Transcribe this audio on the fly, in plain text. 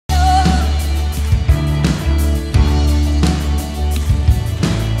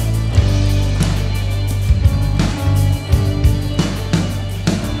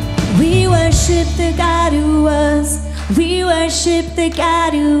the God who was. We worship the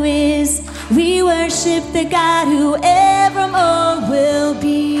God who is. We worship the God who evermore will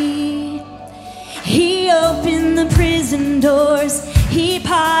be. He opened the prison doors. He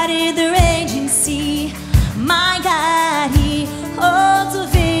parted the raging sea. My God, He holds a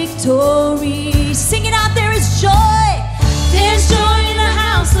victory. Sing it out, there is joy. There's joy in the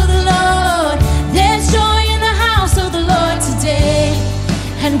house of the Lord. There's joy in the house of the Lord today.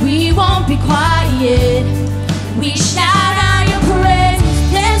 And we won't be quiet. We shout out your praise.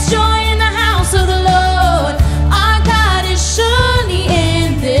 There's joy in the house of the Lord. Our God is surely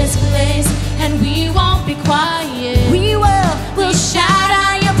in this place. And we won't be quiet. We'll shout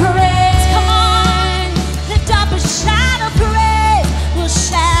out your praise. Come on, lift up a shout of praise. We'll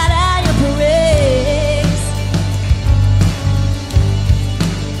shout out your praise.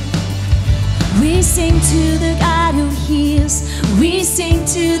 We sing to the God who heals. We sing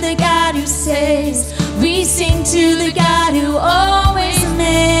to the God who saves. We sing to the God who always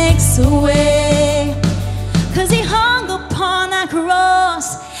makes a way. 'Cause He hung upon that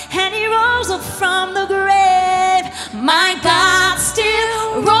cross and He rose up from the grave. My God,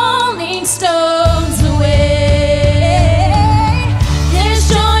 still rolling stones away. There's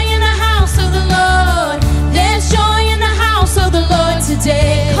joy in the house of the Lord. There's joy in the house of the Lord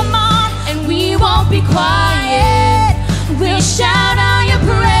today. Come on, and we won't be quiet. We'll shout out your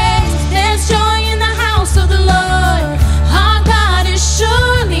praise. There's joy in the house of the Lord. Our God is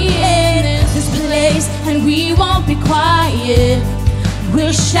surely in this place, and we won't be quiet.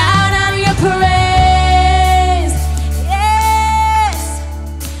 We'll shout out your praise. Yes,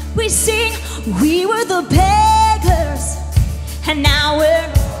 we sing. We were the beggars, and now we're,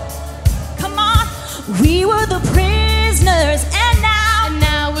 come on. We were the prisoners, and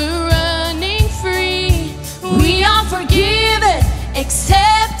now we're running free. We are forgiven,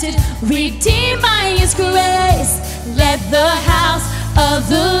 accepted, redeemed by His grace. Let the house of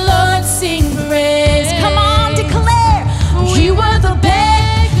the Lord sing praise. Come on, declare. We were the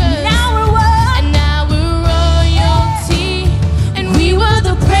beggars, now we're what? And now we're royalty. And we were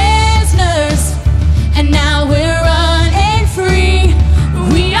the prisoners, and now we're running free.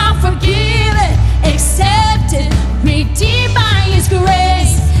 We are forgiven, accepted, redeemed by His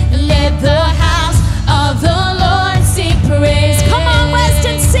grace. Let the house of the Lord sing praise. Come on,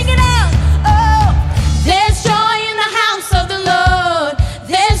 Weston, sing it out. Oh, there's joy in the house of the Lord.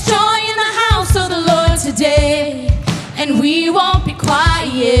 There's joy in the house of the Lord today. And we won't be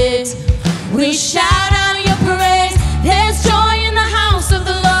quiet. We shout out your praise. There's joy in the house of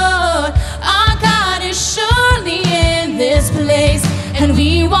the Lord. Our God is surely in this place. And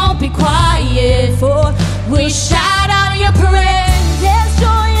we won't be quiet, for we shout out your praise. There's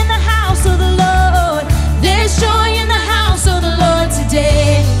joy in the house of the Lord. There's joy in the house of the Lord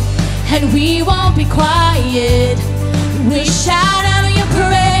today. And we won't be quiet. We shout out your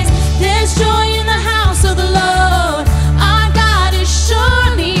praise. There's joy in the house of the Lord. Our God is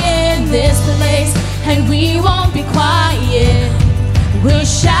surely in this place. And we won't be quiet. We'll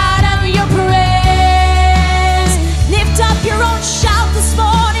shout out your praise. Lift up your own shout this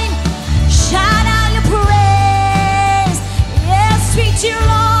morning. Shout out your praise. Yes, sweet dear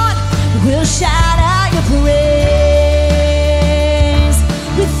Lord. We'll shout out your praise.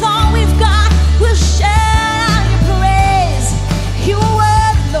 With all we've got, we'll shout out your praise. You are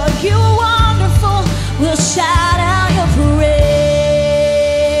worthy, Lord, you are wonderful. We'll shout out your praise.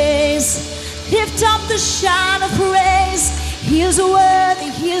 Lift up the shout of praise. He is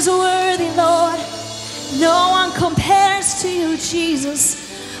worthy, Lord. No one compares to you, Jesus.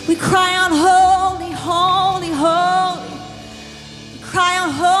 We cry out, holy, holy, holy. We cry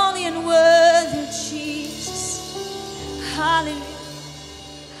out, holy and worthy, Jesus. Hallelujah,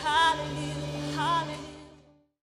 hallelujah, hallelujah.